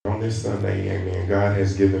this Sunday, amen, God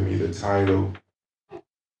has given me the title,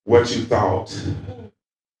 What You Thought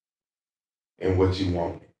and What You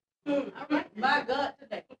Wanted. All right, my God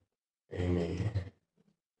today. Amen.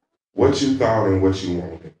 What you thought and what you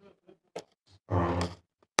wanted.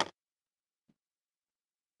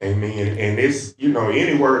 Amen. And it's,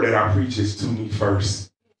 any word that I preach is to me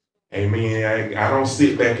first. Amen. I don't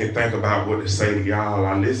sit back and think about what to say to y'all.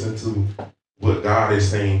 I listen to what God is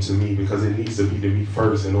saying to me because it needs to be to me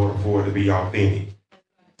first in order for it to be authentic,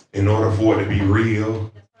 in order for it to be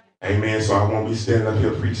real. Amen. So I won't be standing up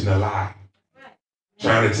here preaching a lie,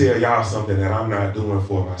 trying to tell y'all something that I'm not doing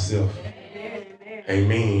for myself.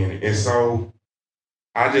 Amen. And so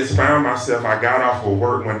I just found myself, I got off of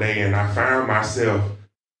work one day and I found myself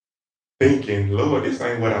thinking, Lord, this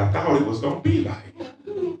ain't what I thought it was going to be like.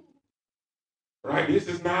 Right? This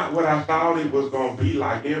is not what I thought it was going to be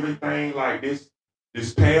like. Everything like this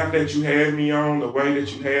path that you had me on, the way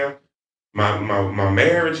that you have my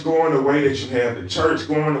marriage going, the way that you have the church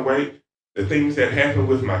going, the way, the things that happen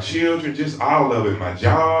with my children, just all of it, my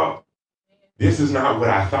job. This is not what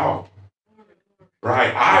I thought.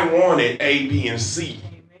 Right? I wanted A, B, and C.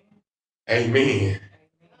 Amen.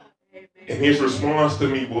 And his response to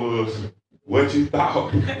me was, what you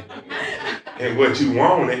thought and what you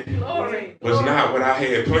wanted was not what I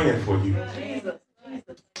had planned for you.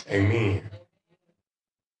 Amen.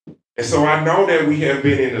 And so I know that we have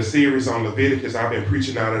been in a series on Leviticus. I've been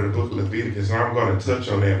preaching out of the book of Leviticus, and I'm going to touch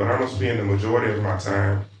on that, but I'm going to spend the majority of my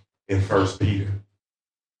time in 1 Peter.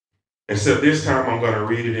 Except this time I'm going to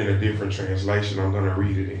read it in a different translation. I'm going to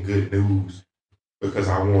read it in Good News because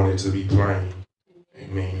I want it to be plain.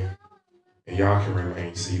 Amen. And y'all can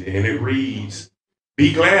remain seated. And it reads,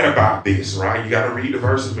 be glad about this, right? You got to read the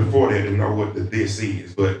verses before that to know what the this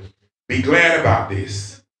is. But be glad about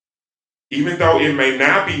this. Even though it may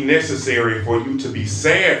not be necessary for you to be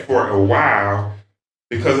sad for a while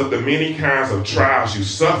because of the many kinds of trials you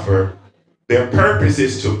suffer, their purpose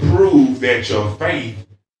is to prove that your faith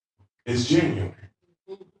is genuine.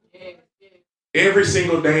 Every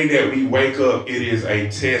single day that we wake up, it is a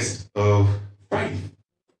test of faith.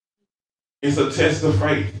 It's a test of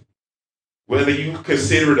faith. Whether you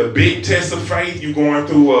consider it a big test of faith, you're going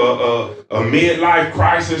through a midlife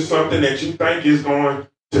crisis, something that you think is going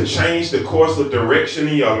to change the course of direction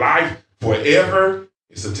in your life forever,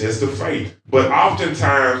 it's a test of faith. But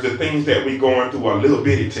oftentimes, the things that we're going through are little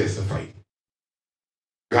bitty tests of faith.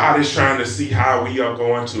 God is trying to see how we are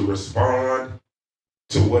going to respond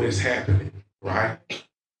to what is happening, right?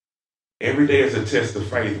 Every day is a test of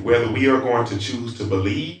faith, whether we are going to choose to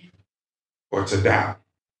believe or to doubt.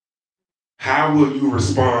 How will you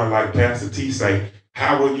respond, like Pastor T say,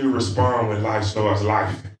 how will you respond when life starts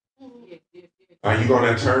life? Are you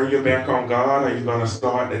going to turn your back on God? Are you going to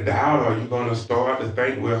start to doubt? Are you going to start to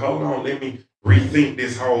think, well, hold on, let me rethink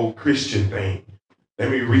this whole Christian thing. Let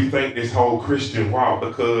me rethink this whole Christian walk,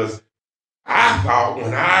 because I thought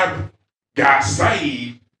when I got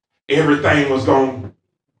saved, everything was going to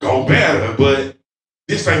go better, but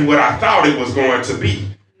this ain't what I thought it was going to be,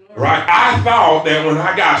 right? I thought that when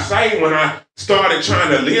I got saved, when I started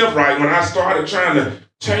trying to live right, when I started trying to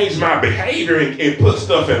change my behavior and put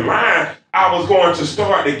stuff in line, I was going to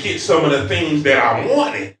start to get some of the things that I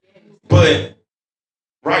wanted. But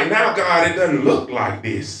right now, God, it doesn't look like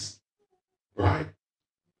this, right?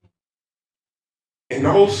 And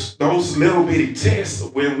those little bitty tests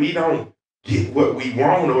when we don't get what we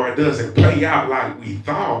want or it doesn't play out like we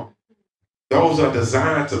thought, those are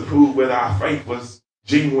designed to prove whether our faith was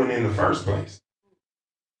genuine in the first place.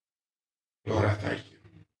 Lord, I thank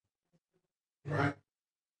you. Right?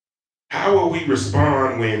 How will we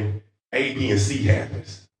respond when A, B, and C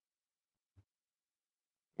happens?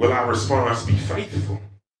 Will our response be faithful?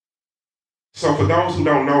 So for those who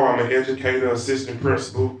don't know, I'm an educator, assistant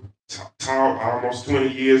principal, taught almost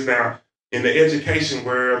 20 years now. In the education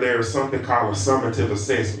world, there is something called a summative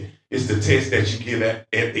assessment. It's the test that you give at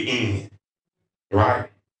the end, right?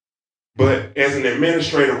 But as an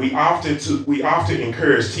administrator, we often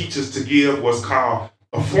encourage teachers to give what's called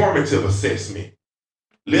a formative assessment,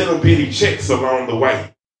 little bitty checks along the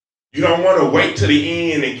way. You don't want to wait to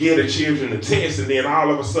the end and give the children the test, and then all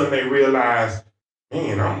of a sudden they realize,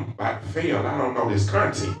 man, I'm about to fail. I don't know this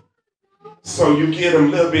content. So you give them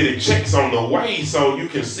little bitty checks on the way so you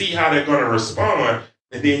can see how they're going to respond,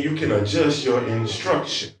 and then you can adjust your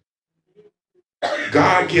instruction.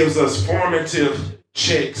 God gives us formative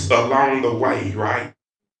checks along the way, right?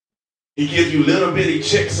 He gives you little bitty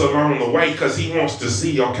checks along the way because he wants to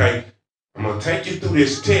see, okay, I'm going to take you through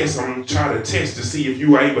this test. I'm going to try to test to see if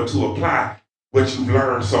you're able to apply what you've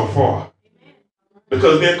learned so far.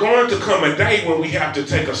 Because there's going to come a day when we have to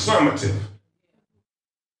take a summative.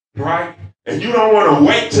 Right? And you don't want to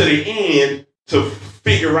wait to the end to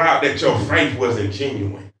figure out that your faith wasn't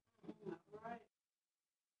genuine.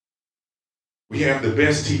 We have the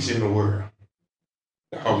best teacher in the world,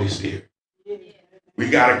 the Holy Spirit. We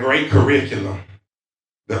got a great curriculum,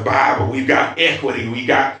 the Bible. We've got equity. We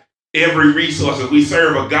got every resource. We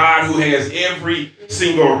serve a God who has every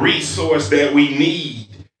single resource that we need.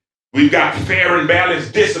 We've got fair and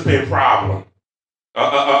balanced discipline problem.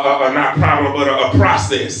 Not problem, but a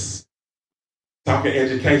process. Talking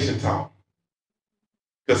education talk.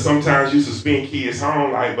 Because sometimes you suspend kids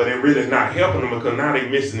home, but they're really not helping them because now they're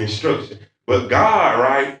missing instruction. But God,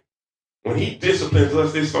 right, when he disciplines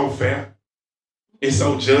us, it's so fair. It's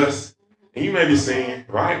so just. And you may be saying,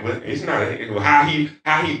 right, but it's not how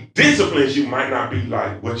he disciplines you might not be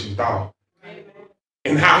like what you thought.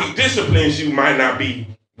 And how he disciplines you might not be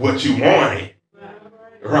what you wanted.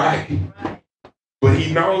 Right? But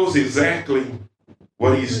he knows exactly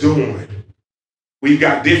what he's doing. We've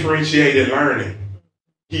got differentiated learning.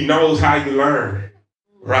 He knows how you learn.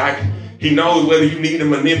 Right? He knows whether you need a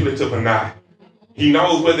manipulative or not. He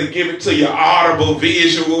knows whether to give it to you audible,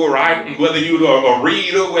 visual, right? And whether you're a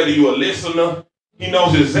reader, whether you're a listener. He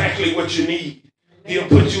knows exactly what you need. He'll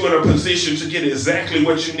put you in a position to get exactly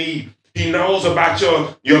what you need. He knows about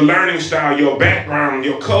your learning style, your background,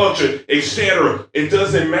 your culture, etc. It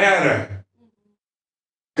doesn't matter.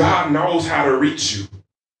 God knows how to reach you.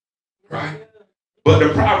 Right? But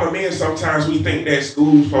the problem is sometimes we think that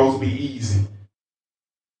school's supposed to be easy.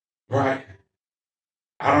 Right?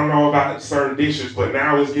 I don't know about certain districts, but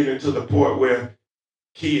now it's getting to the point where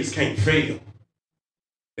kids can't fail.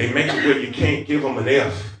 They make it where you can't give them an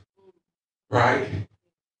F. Right?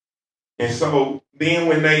 And so then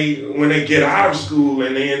when they get out of school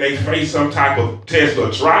and then they face some type of test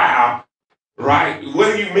or trial, right?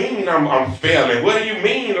 What do you mean I'm failing? What do you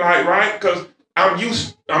mean, right? Because I'm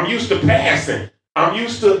used to passing. I'm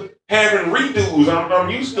used to having redos.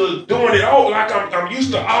 I'm used to doing it all. I'm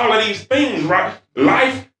used to all of these things, right?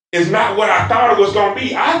 Life is not what I thought it was going to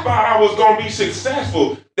be. I thought I was going to be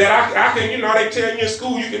successful. That I can, they tell you in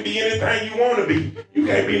school you can be anything you want to be. You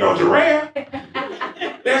can't be no giraffe.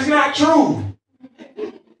 That's not true.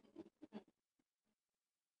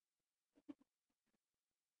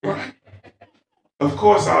 Right? Of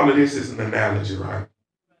course, all of this is an analogy, right?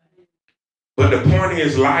 But the point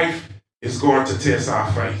is, life is going to test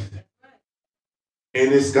our faith.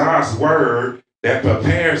 And it's God's word that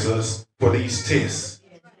prepares us for these tests.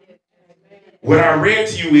 What I read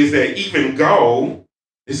to you is that even gold,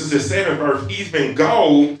 this is the 7th verse, even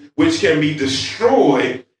gold, which can be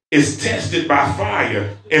destroyed, is tested by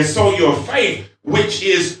fire. And so your faith, which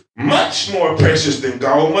is much more precious than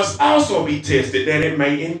gold, must also be tested that it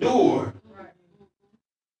may endure.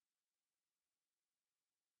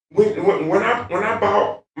 When I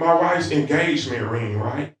bought my wife's engagement ring,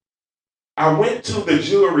 right, I went to the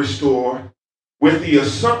jewelry store with the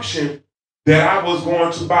assumption that I was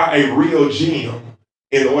going to buy a real gem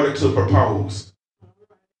in order to propose.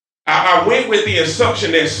 I went with the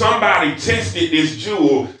assumption that somebody tested this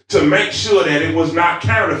jewel to make sure that it was not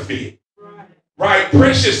counterfeit. Right?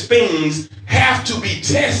 Precious things have to be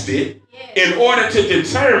tested in order to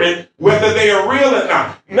determine whether they are real or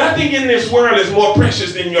not. Nothing in this world is more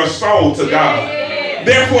precious than your soul to God.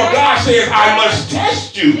 Therefore, God says, I must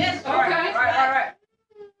test you.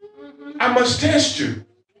 I must test you.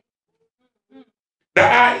 The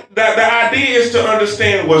idea is to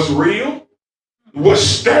understand what's real, what's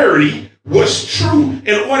sturdy, what's true.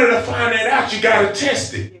 In order to find that out, you got to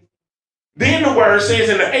test it. Then the word says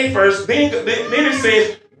in the 8th verse, then it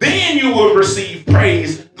says, then you will receive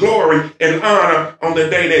praise, glory, and honor on the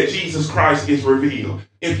day that Jesus Christ is revealed.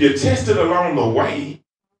 If you're tested along the way,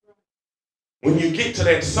 when you get to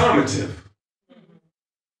that summative,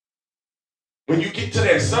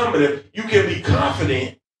 you can be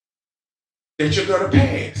confident that you're going to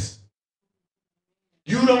pass.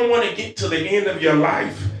 You don't want to get to the end of your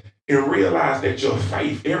life and realize that your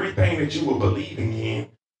faith, everything that you were believing in,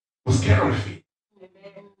 was counterfeit.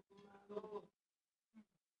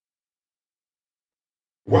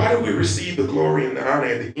 Why do we receive the glory and the honor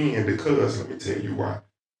at the end? Because, let me tell you why.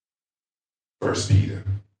 1 Peter,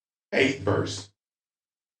 8th verse.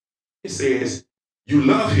 It says, you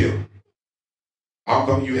love him,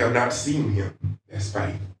 although you have not seen him. That's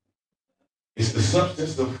faith. It's the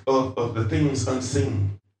substance of the things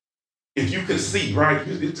unseen. If you could see, right?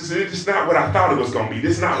 It's not what I thought it was going to be.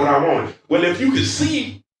 This is not what I wanted. Well, if you could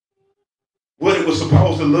see what it was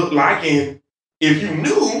supposed to look like, and if you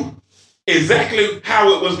knew exactly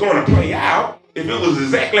how it was going to play out, if it was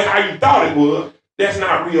exactly how you thought it would, That's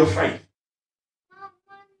not real faith.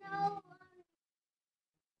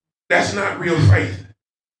 That's not real faith.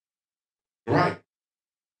 Right?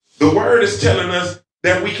 The word is telling us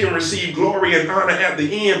that we can receive glory and honor at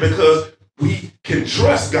the end because we can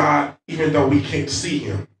trust God even though we can't see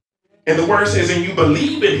him. And the word says, and you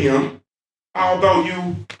believe in him, although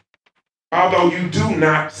you do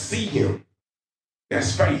not see him.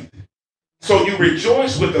 That's faith. So you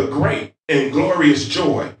rejoice with a great and glorious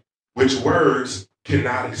joy, which words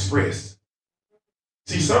cannot express.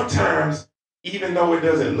 See, sometimes, even though it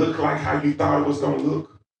doesn't look like how you thought it was going to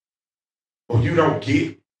look, or you don't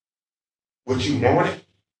get what you wanted,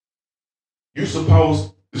 you're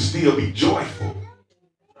supposed to still be joyful,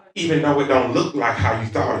 even though it don't look like how you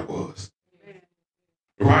thought it was.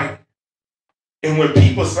 Right? And when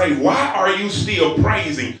people say, why are you still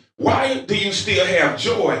praising? Why do you still have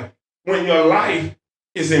joy when your life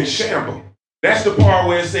is in shambles? That's the part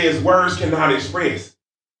where it says words cannot express.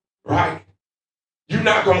 Right? You're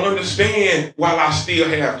not going to understand while I still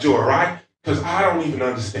have joy, right? Because I don't even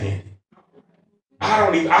understand it.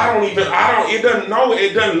 It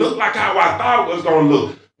doesn't look like how I thought it was going to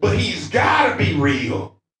look. But he's got to be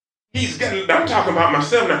real. I'm talking about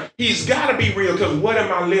myself now. He's got to be real because what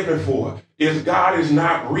am I living for if God is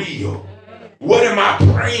not real? What am I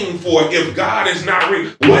praying for if God is not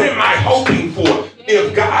real? What am I hoping for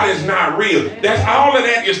if God is not real? That's all of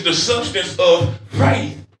that is the substance of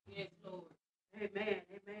faith. Yes, Lord. Amen.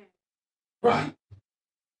 Amen. Right.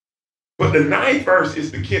 But the 9th verse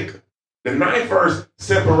is the kicker. The 9th verse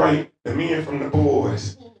separates the men from the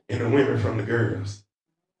boys and the women from the girls.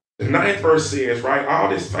 The 9th verse says, right, all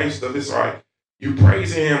this faith stuff is right. You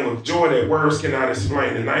praise him with joy that words cannot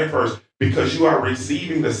explain. The 9th verse, because you are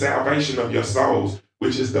receiving the salvation of your souls,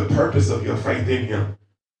 which is the purpose of your faith in him.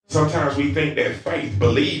 Sometimes we think that faith,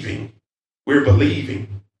 we're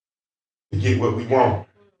believing to get what we want.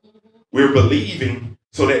 We're believing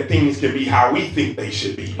so that things can be how we think they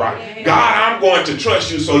should be, right? God, I'm going to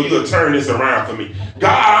trust you so you'll turn this around for me.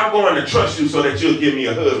 God, I'm going to trust you so that you'll give me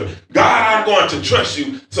a husband. God, I'm going to trust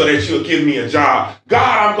you so that you'll give me a job.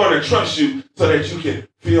 God, I'm going to trust you so that you can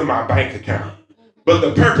fill my bank account. But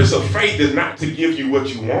the purpose of faith is not to give you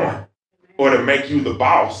what you want or to make you the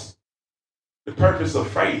boss. The purpose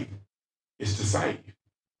of faith is to save you.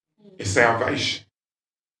 It's salvation.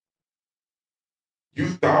 You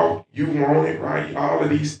thought you wanted, right? All of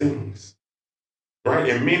these things, right?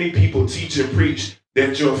 And many people teach and preach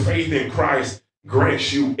that your faith in Christ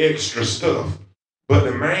grants you extra stuff. But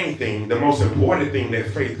the main thing, the most important thing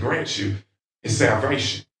that faith grants you is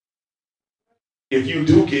salvation. If you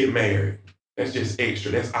do get married, that's just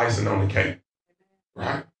extra. That's icing on the cake,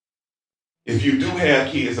 right? If you do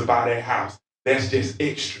have kids to buy that house, that's just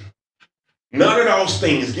extra. None of those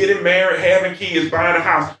things, getting married, having kids, buying a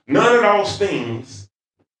house, none of those things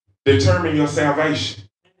determine your salvation.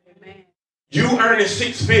 Amen. You earning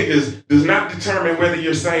 6 figures does not determine whether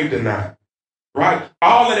you're saved or not, right?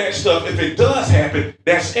 All of that stuff, if it does happen,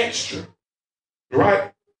 that's extra,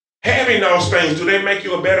 right? Having those things, do they make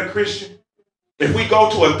you a better Christian? If we go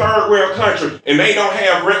to a third world country and they don't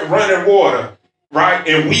have running water, right,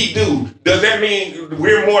 and we do, does that mean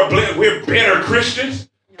we're better Christians?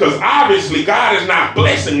 Because obviously God is not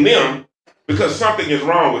blessing them because something is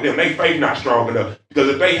wrong with them. Their faith not strong enough. Because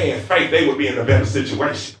if they had faith, they would be in a better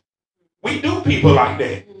situation. We do people like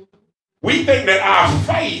that. We think that our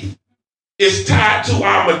faith is tied to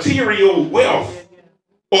our material wealth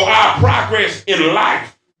or our progress in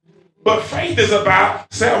life. But faith is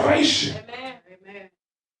about salvation. Amen.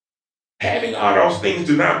 Having all those things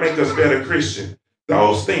do not make us better Christians.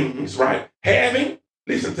 Those things, right?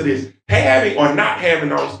 Listen to this. Having or not having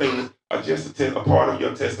those things are just a part of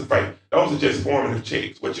your test of faith. Those are just formative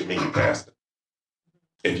checks. What you mean, Pastor?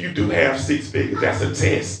 If you do have 6 figures, that's a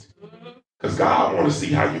test. Because God wants to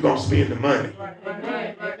see how you're going to spend the money.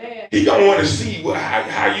 He going to want to see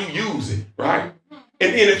how you use it, right?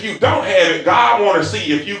 And then if you don't have it, God want to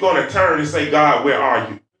see if you're going to turn and say, God, where are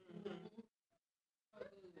you?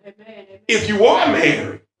 If you are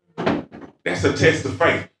married, that's a test of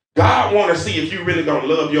faith. God want to see if you're really going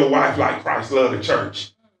to love your wife like Christ loved the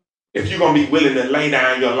church. If you're going to be willing to lay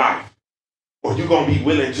down your life. Or you're going to be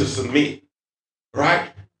willing to submit. Right?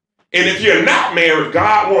 And if you're not married,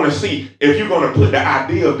 God want to see if you're going to put the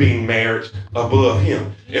idea of being married above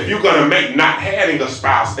him. If you're going to make not having a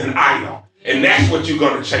spouse an idol. And that's what you're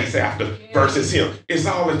going to chase after versus him. It's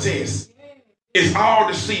all a test. It's all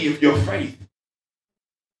to see if your faith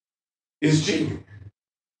is genuine.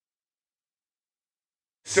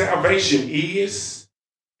 Salvation is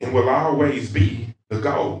and will always be the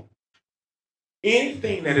goal.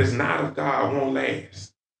 Anything that is not of God won't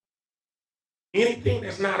last. Anything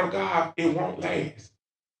that's not of God, it won't last.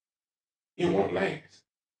 It won't last.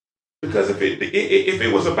 Because if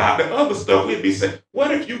it was about the other stuff, we'd be saying,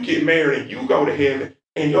 what if you get married and you go to heaven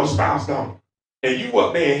and your spouse don't? And you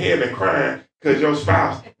up there in heaven crying because your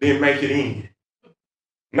spouse didn't make it in.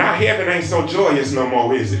 Now heaven ain't so joyous no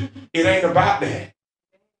more, is it? It ain't about that.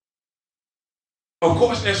 Of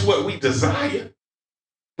course, that's what we desire.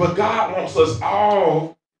 But God wants us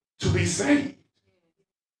all to be saved.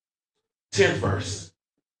 10th verse.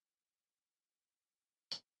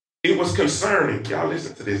 It was concerning, y'all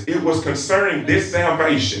listen to this. It was concerning this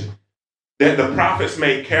salvation that the prophets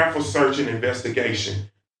made careful search and investigation.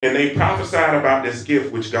 And they prophesied about this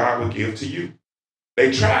gift which God would give to you.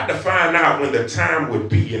 They tried to find out when the time would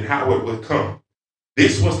be and how it would come.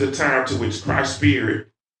 This was the time to which Christ's Spirit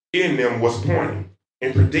in them was pointing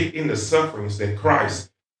and predicting the sufferings that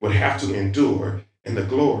Christ would have to endure and the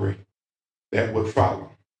glory that would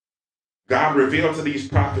follow. God revealed to these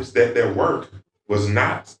prophets that their work was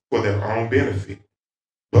not for their own benefit,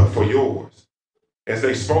 but for yours. As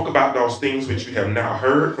they spoke about those things which you have now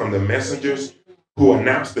heard from the messengers who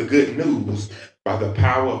announced the good news by the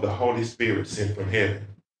power of the Holy Spirit sent from heaven.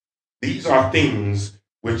 These are things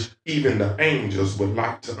which even the angels would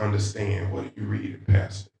like to understand. What are you reading,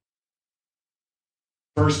 Pastor?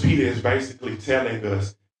 First Peter is basically telling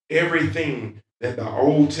us everything that the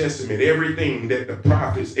Old Testament, everything that the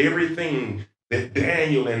prophets, everything that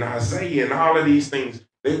Daniel and Isaiah and all of these things,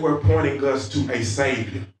 they were pointing us to a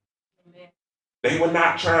Savior. Amen. They were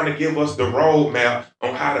not trying to give us the roadmap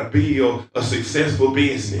on how to build a successful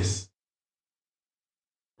business.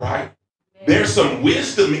 Right? Amen. There's some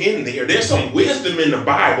wisdom in there. There's some wisdom in the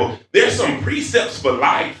Bible. There's some precepts for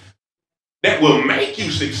life that will make you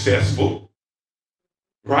successful.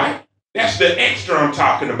 Right? That's the extra I'm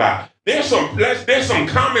talking about. There's some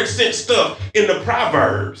common sense stuff in the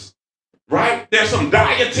Proverbs, right? There's some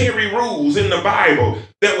dietary rules in the Bible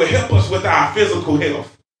that will help us with our physical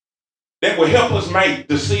health, that will help us make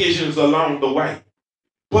decisions along the way.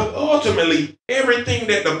 But ultimately, everything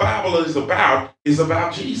that the Bible is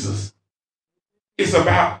about Jesus. It's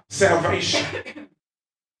about salvation,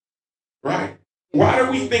 right? Why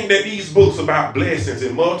do we think that these books about blessings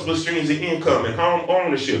and multiple streams of income and home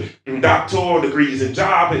ownership and doctoral degrees and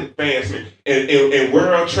job advancement and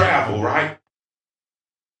world travel, right?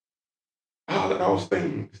 All of those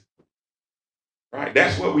things, right?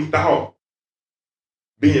 That's what we thought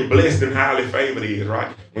being blessed and highly favored is,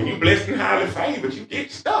 right? When you're blessed and highly favored, you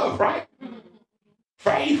get stuff, right?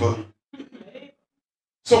 Favor.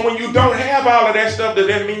 So when you don't have all of that stuff, does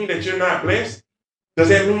that mean that you're not blessed? Does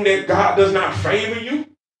that mean that God does not favor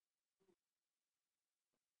you?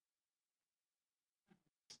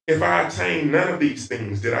 If I attain none of these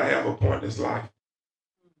things, did I have a pointless life?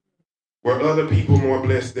 Were other people more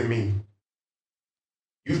blessed than me?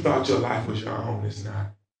 You thought your life was your own. It's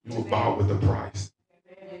not. You were bought with a price.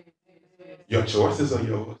 Your choices are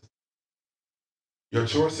yours. Your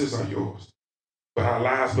choices are yours. But our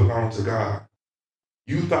lives belong to God.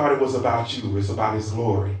 You thought it was about you. It's about His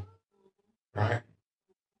glory. Right?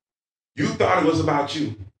 You thought it was about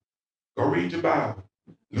you. Go read your Bible.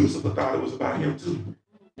 Lucifer thought it was about him too.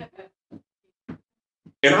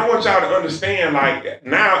 And I want y'all to understand, like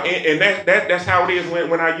now, and that's how it is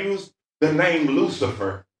when I use the name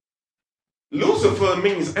Lucifer. Lucifer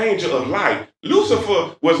means angel of light.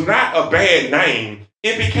 Lucifer was not a bad name.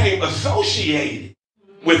 It became associated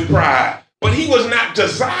with pride, but he was not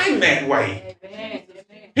designed that way.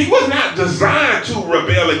 He was not designed to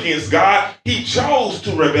rebel against God. He chose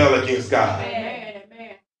to rebel against God.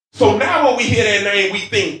 Amen. So now when we hear that name, we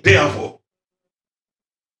think devil.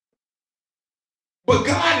 But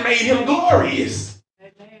God made him glorious.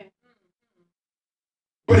 Amen.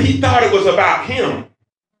 But he thought it was about him.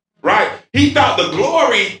 Right? He thought the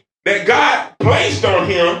glory that God placed on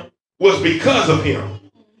him was because of him.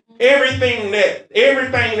 Everything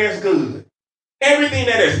that's good, everything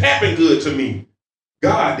that has happened good to me,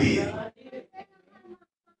 God did.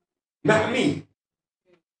 Not me.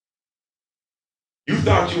 You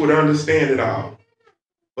thought you would understand it all.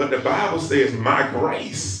 But the Bible says my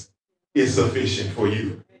grace is sufficient for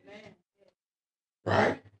you.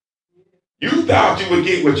 Right? You thought you would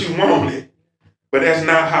get what you wanted, but that's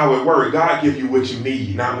not how it works. God gives you what you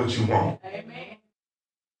need, not what you want. Amen.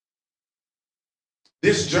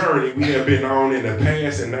 This journey we have been on in the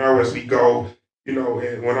past, and now as we go, you know,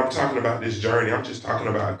 and when I'm talking about this journey, I'm just talking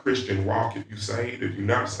about a Christian walk. If you're saved, if you're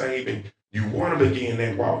not saved, and you want to begin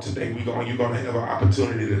that walk today, you're going to have an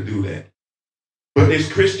opportunity to do that. But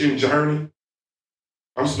this Christian journey,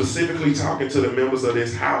 I'm specifically talking to the members of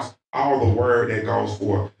this house, all the word that goes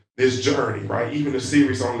for this journey, right? Even the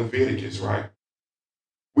series on Leviticus, right?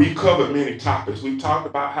 We've covered many topics. We've talked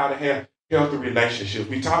about how to have healthy relationships.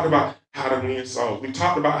 We talked about how to win souls. We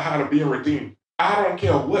talked about how to be redeemed. I don't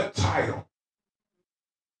care what title.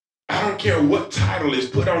 I don't care what title is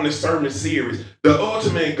put on this sermon series. The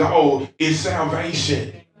ultimate goal is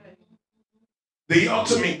salvation. The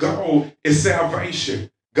ultimate goal is salvation.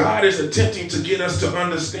 God is attempting to get us to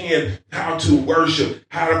understand how to worship,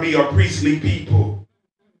 how to be a priestly people.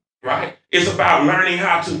 Right? It's about learning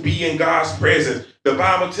how to be in God's presence. The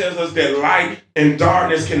Bible tells us that light and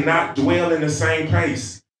darkness cannot dwell in the same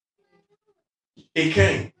place. It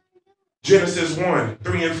can't. Genesis 1,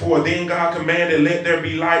 3 and 4. Then God commanded, let there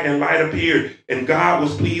be light, and light appeared. And God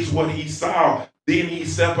was pleased what he saw. Then he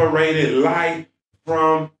separated light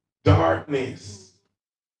from darkness.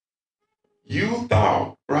 You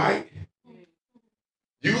thought, right?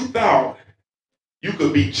 You thought you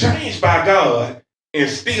could be changed by God and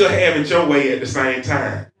still have it your way at the same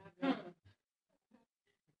time.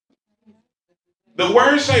 The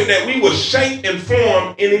word say that we were shaped and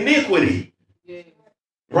formed in iniquity.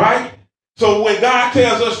 Right? So when God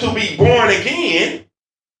tells us to be born again,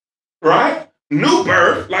 right? New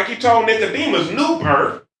birth, like he told Nicodemus, new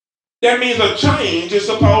birth, that means a change is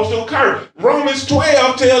supposed to occur. Romans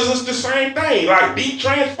 12 tells us the same thing, like be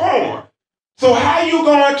transformed. So how are you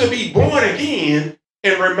going to be born again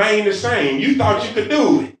and remain the same? You thought you could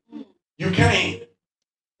do it. You can't.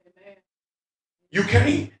 You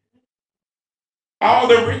can't. All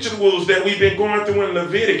the rituals that we've been going through in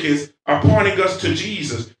Leviticus are pointing us to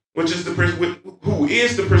Jesus, who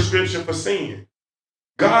is the prescription for sin.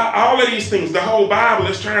 God, all of these things, the whole Bible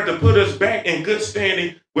is trying to put us back in good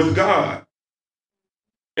standing with God.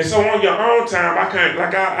 And so on your own time, I can't,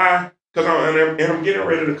 I'm getting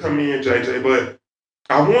ready to come in, JJ, but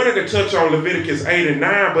I wanted to touch on Leviticus 8 and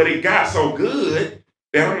 9, but it got so good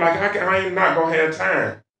that I'm like, I ain't not going to have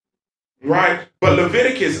time. Right? But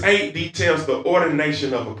Leviticus 8 details the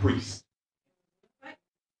ordination of a priest.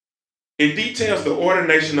 It details the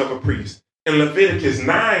ordination of a priest. And Leviticus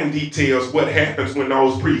 9 details what happens when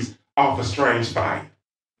those priests offer strange fire.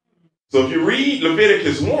 So if you read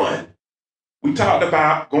Leviticus 1, we talked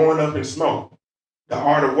about going up in smoke, the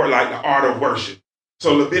art of worship.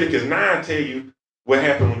 So Leviticus 9 tell you what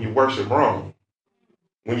happened when you worship wrong.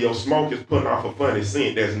 When your smoke is putting off a funny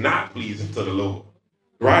scent that's not pleasing to the Lord.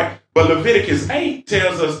 Right? But Leviticus 8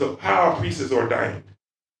 tells us how a priest is ordained.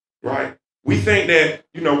 Right? We think that,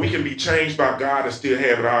 we can be changed by God and still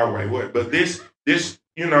have it our way. But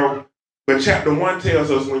but chapter 1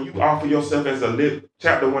 tells us when you offer yourself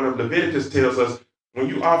chapter 1 of Leviticus tells us when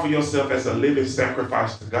you offer yourself as a living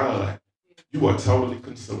sacrifice to God, you are totally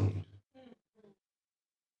consumed.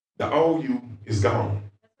 The old you is gone.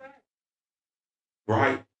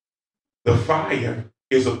 Right? The fire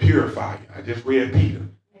is a purifier. I just read Peter.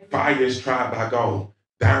 Fire is tried by gold.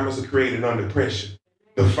 Diamonds are created under pressure.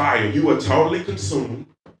 The fire, you are totally consumed.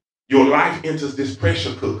 Your life enters this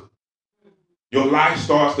pressure cooker. Your life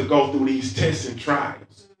starts to go through these tests and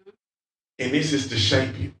trials. And this is to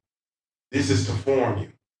shape you. This is to form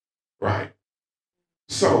you. Right?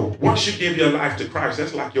 So once you give your life to Christ,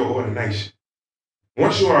 that's like your ordination.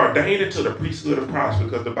 Once you are ordained into the priesthood of Christ,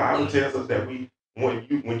 because the Bible tells us that when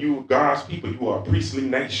you are God's people, you are a priestly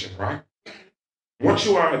nation, right? Once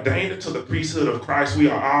you are ordained into the priesthood of Christ, we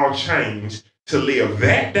are all changed to live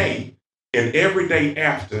that day and every day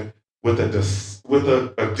after with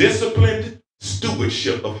a disciplined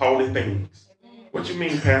stewardship of holy things. What you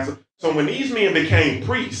mean, Pastor? So when these men became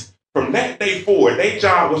priests, from that day forward, their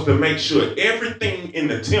job was to make sure everything in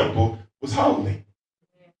the temple was holy.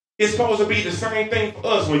 It's supposed to be the same thing for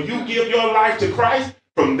us. When you give your life to Christ,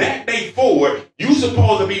 from that day forward, you're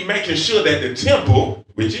supposed to be making sure that the temple,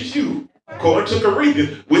 which is you, according to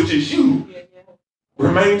Corinthians, which is you,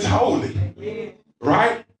 remains holy.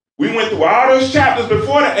 Right? We went through all those chapters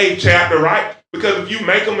before the 8th chapter, right? Because if you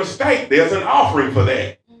make a mistake, there's an offering for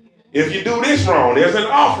that. If you do this wrong, there's an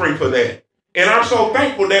offering for that. And I'm so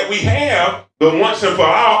thankful that we have the once and for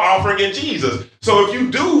all offering in Jesus. So if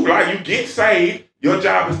you do, you get saved, your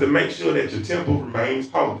job is to make sure that your temple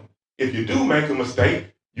remains holy. If you do make a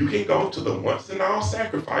mistake, you can go to the once and all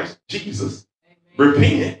sacrifice, Jesus,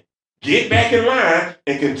 repent, get back in line,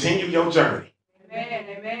 and continue your journey. Amen.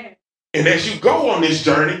 Amen. And as you go on this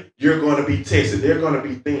journey, you're going to be tested. There are going to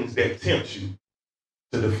be things that tempt you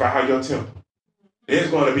to defile your temple.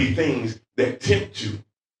 There's going to be things that tempt you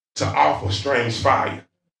to offer strange fire,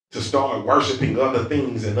 to start worshiping other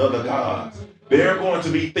things and other gods. There are going to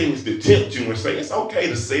be things that tempt you and say, it's okay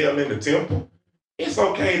to sell in the temple. It's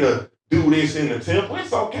okay to do this in the temple.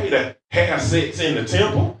 It's okay to have sex in the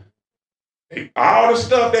temple. All the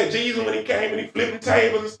stuff that Jesus, when he came and he flipped the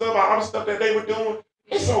tables and stuff, all the stuff that they were doing,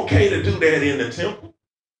 It's okay to do that in the temple.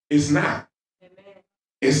 It's not.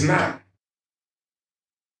 It's not.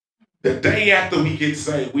 The day after we get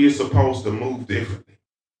saved, we are supposed to move differently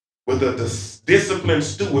with the disciplined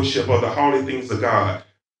stewardship of the holy things of God.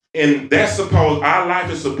 And that's supposed, our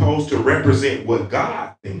life is supposed to represent what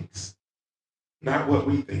God thinks, not what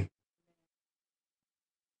we think.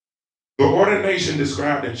 The ordination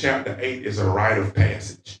described in chapter 8 is a rite of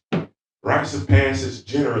passage. Rites of passage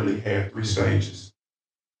generally have three stages.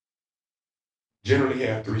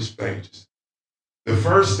 The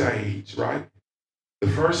first stage, right? The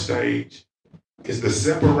first stage is the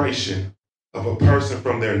separation of a person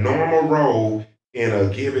from their normal role in a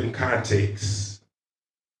given context.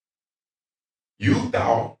 You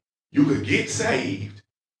thought you could get saved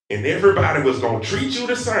and everybody was going to treat you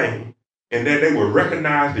the same and that they would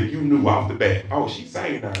recognize that you knew off the bat. Oh, she's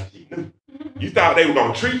saved now. She knew. You thought they were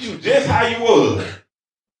going to treat you just how you was.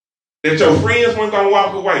 That your friends weren't going to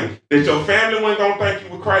walk away. That your family wasn't going to think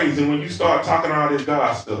you were crazy when you start talking all this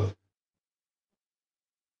God stuff.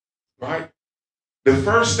 Right? The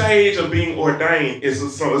first stage of being ordained is a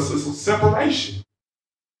separation.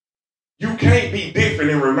 You can't be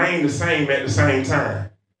different and remain the same at the same time.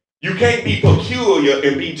 You can't be peculiar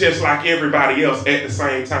and be just like everybody else at the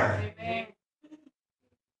same time. Amen.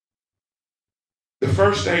 The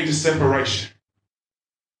first stage is separation.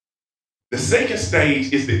 The second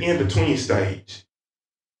stage is the in-between stage.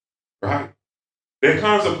 Right? There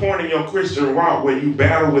comes a point in your Christian walk where you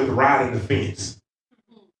battle with riding the fence.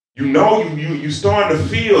 You know you starting to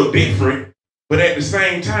feel different, but at the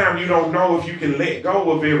same time, you don't know if you can let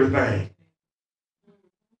go of everything.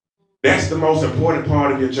 That's the most important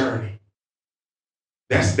part of your journey.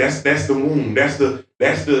 That's the womb. That's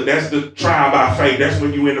the trial by faith. That's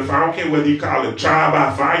when you in the fire. I don't care whether you call it trial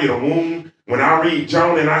by fire, the womb. When I read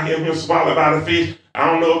Jonah and I hear him swallowed by the fish, I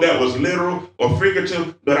don't know if that was literal or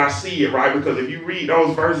figurative, but I see it, right? Because if you read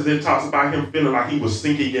those verses, it talks about him feeling like he was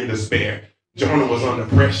sinking in despair. Jonah was under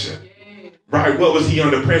pressure. Right? What was he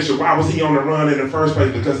under pressure? Why was he on the run in the first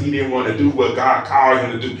place? Because he didn't want to do what God called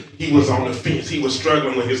him to do. He was on the fence. He was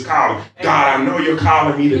struggling with his calling. God, I know you're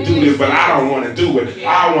calling me to do this, but I don't want to do it.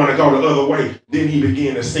 I want to go the other way. Then he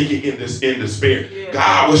began to sink in despair.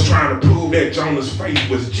 God was trying to prove that Jonah's faith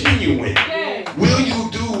was genuine. Will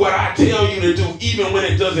you do what I tell you to do, even when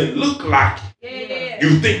it doesn't look like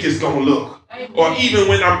you think it's going to look? Or even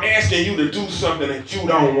when I'm asking you to do something that you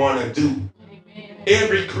don't want to do.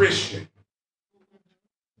 Every Christian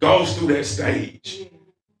goes through that stage.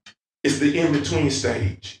 It's the in-between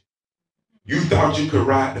stage. You thought you could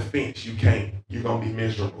ride the fence. You can't. You're going to be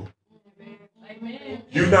miserable.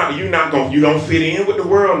 You don't fit in with the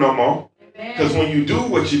world no more. Because when you do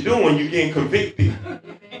what you're doing, you're getting convicted.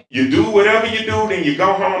 You do whatever you do, then you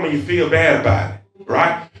go home and you feel bad about it.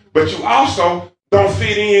 Right? But you also don't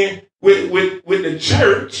fit in with the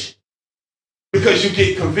church because you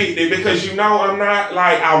get convicted, because you know I'm not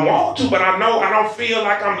like I want to, but I know I don't feel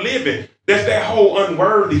like I'm living. That's that whole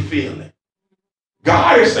unworthy feeling.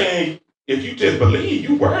 God is saying, if you just believe,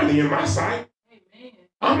 you're worthy in my sight.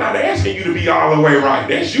 I'm not asking you to be all the way right.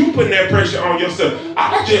 That's you putting that pressure on yourself.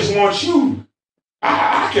 I just want you.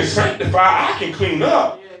 I can sanctify. I can clean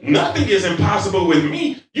up. Nothing is impossible with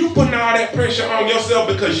me. You putting all that pressure on yourself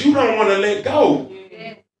because you don't want to let go.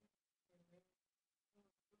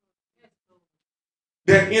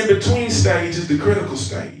 That in-between stage is the critical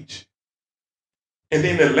stage. And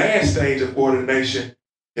then the last stage of ordination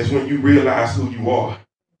is when you realize who you are.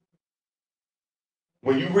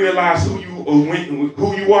 When you realize who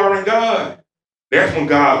you are in God, that's when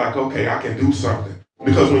God like, okay, I can do something.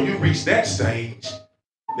 Because when you reach that stage,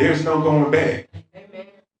 there's no going back. Amen.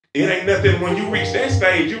 It ain't nothing. When you reach that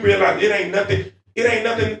stage, you realize it ain't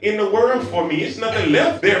nothing in the world for me. It's nothing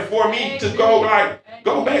left there for me to go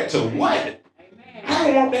back to what? I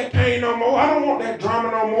don't want that pain no more. I don't want that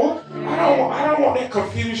drama no more. I don't want that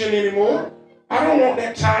confusion anymore. I don't want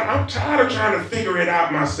that time. I'm tired of trying to figure it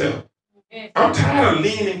out myself. I'm tired of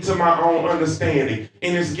leaning to my own understanding,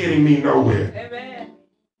 and it's getting me nowhere. Amen.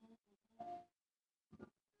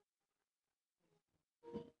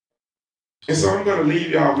 And so I'm going to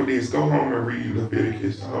leave y'all with this. Go home and read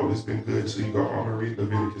Leviticus. I hope it's been good to you. Go home and read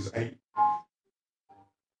Leviticus 8.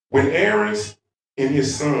 When Aaron and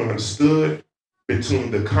his sons stood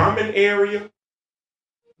between the common area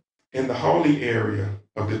and the holy area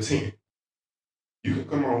of the tent. You can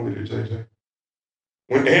come on with it, JJ.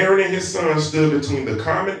 When Aaron and his sons stood between the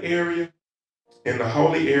common area and the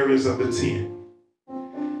holy areas of the tent,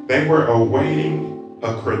 they were awaiting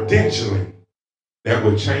a credentialing that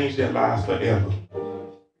would change their lives forever.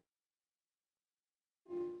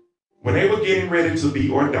 When they were getting ready to be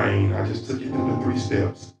ordained, I just took you through the 3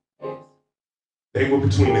 steps. They were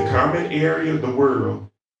between the common area of the world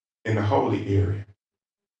and the holy area,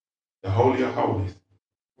 the Holy of Holies.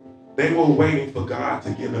 They were waiting for God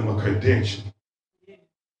to give them a credential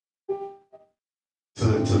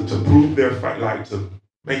to prove their fight, like to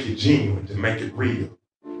make it genuine, to make it real.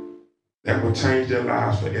 That would change their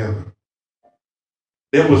lives forever.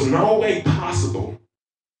 There was no way possible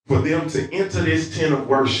for them to enter this tent of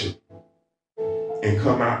worship and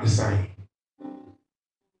come out the same.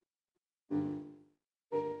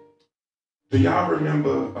 Do y'all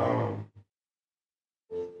remember,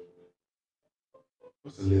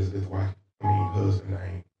 what's Elizabeth's husband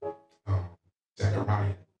name?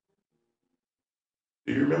 Zechariah.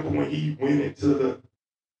 Do you remember when he went into the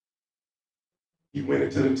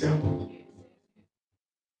temple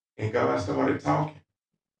and God started talking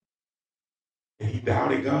and he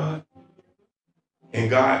doubted God and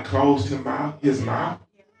God closed his mouth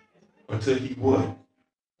until he would,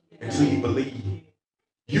 until he believed.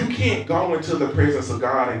 You can't go into the presence of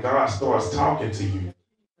God and God starts talking to you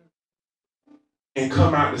and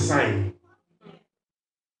come out the same.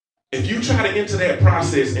 If you try to enter that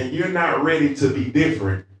process and you're not ready to be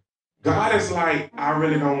different, God is like, I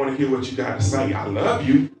really don't want to hear what you got to say. I love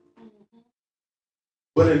you.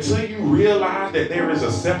 But until you realize that there is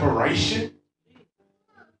a separation,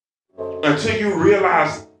 until you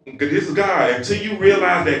realize this is God, until you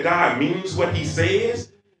realize that God means what he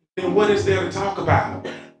says, then what is there to talk about?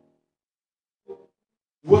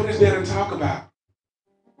 What is there to talk about?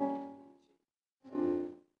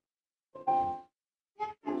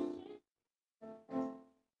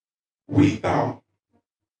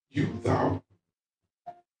 You thought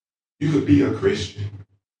you could be a Christian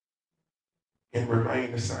and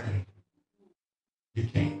remain the same. You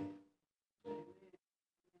can't.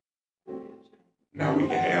 Now we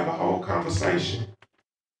can have a whole conversation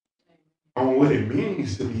on what it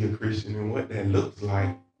means to be a Christian and what that looks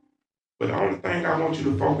like. But the only thing I want you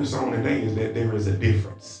to focus on today is that there is a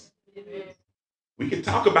difference. We can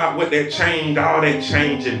talk about what that change, all that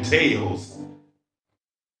change entails.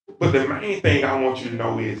 But the main thing I want you to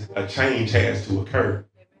know is a change has to occur.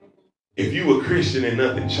 If you a Christian and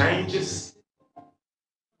nothing changes,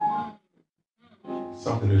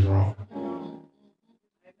 something is wrong.